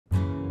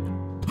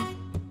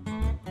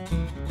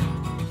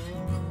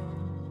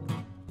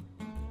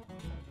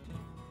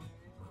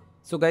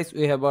So guys,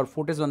 we have our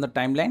footage on the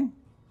timeline.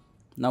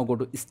 Now go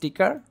to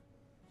sticker,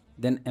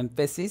 then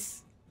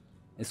emphasis,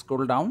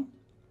 scroll down.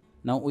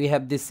 Now we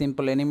have this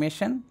simple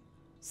animation,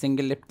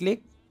 single left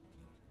click.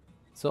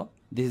 So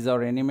this is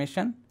our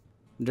animation,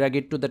 drag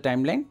it to the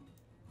timeline.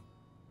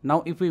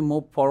 Now if we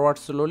move forward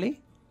slowly,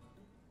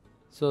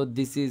 so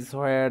this is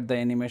where the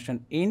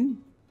animation in,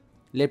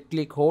 left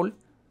click, hold,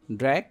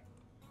 drag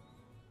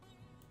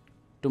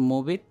to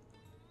move it.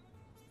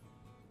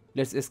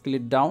 Let's scale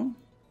it down.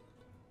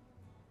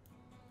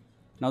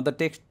 Now the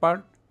text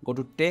part, go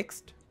to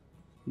text,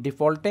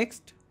 default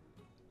text.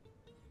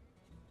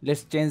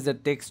 Let's change the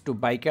text to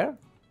biker.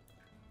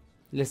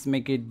 Let's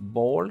make it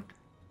bold,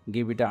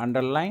 give it an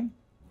underline.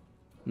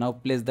 Now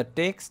place the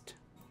text,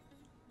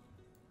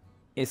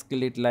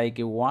 scale it like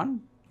a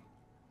 1.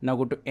 Now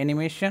go to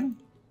animation,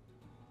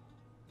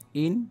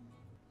 in,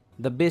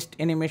 the best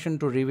animation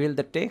to reveal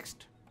the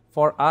text.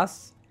 For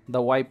us,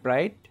 the wipe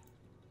right.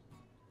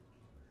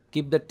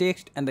 Keep the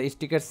text and the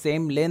sticker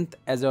same length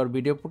as our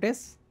video footage.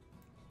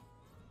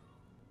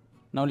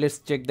 Now let's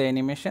check the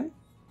animation.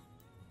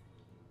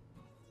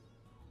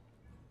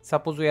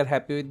 Suppose we are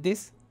happy with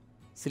this,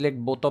 select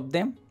both of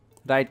them,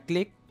 right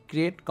click,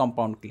 create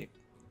compound clip.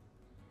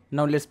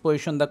 Now let's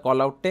position the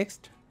callout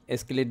text,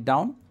 scale it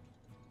down.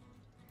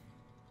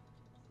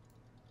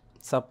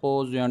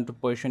 Suppose we want to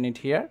position it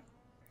here.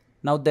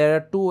 Now there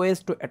are two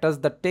ways to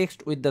attach the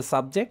text with the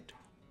subject.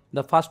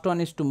 The first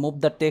one is to move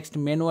the text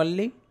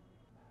manually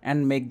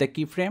and make the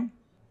keyframe.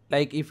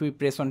 Like if we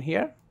press on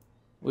here,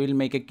 we will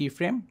make a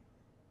keyframe.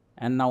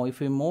 And now if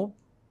we move,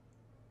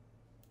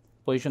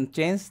 position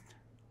changed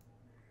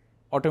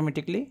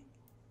automatically.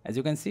 As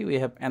you can see, we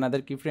have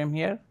another keyframe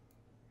here.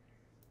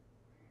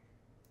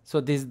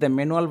 So this is the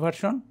manual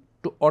version.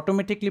 To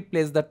automatically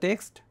place the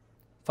text,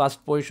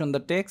 first position the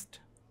text,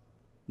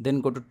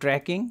 then go to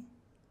tracking,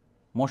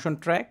 motion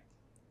track,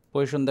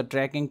 position the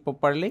tracking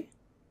properly.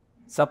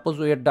 Suppose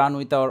we are done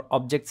with our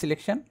object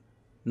selection.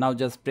 Now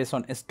just press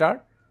on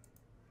start.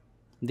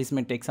 This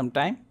may take some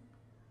time.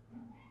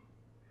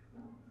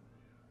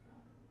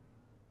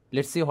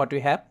 Let's see what we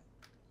have.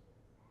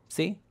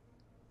 See,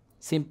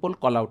 simple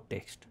callout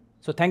text.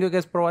 So thank you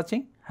guys for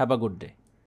watching. Have a good day.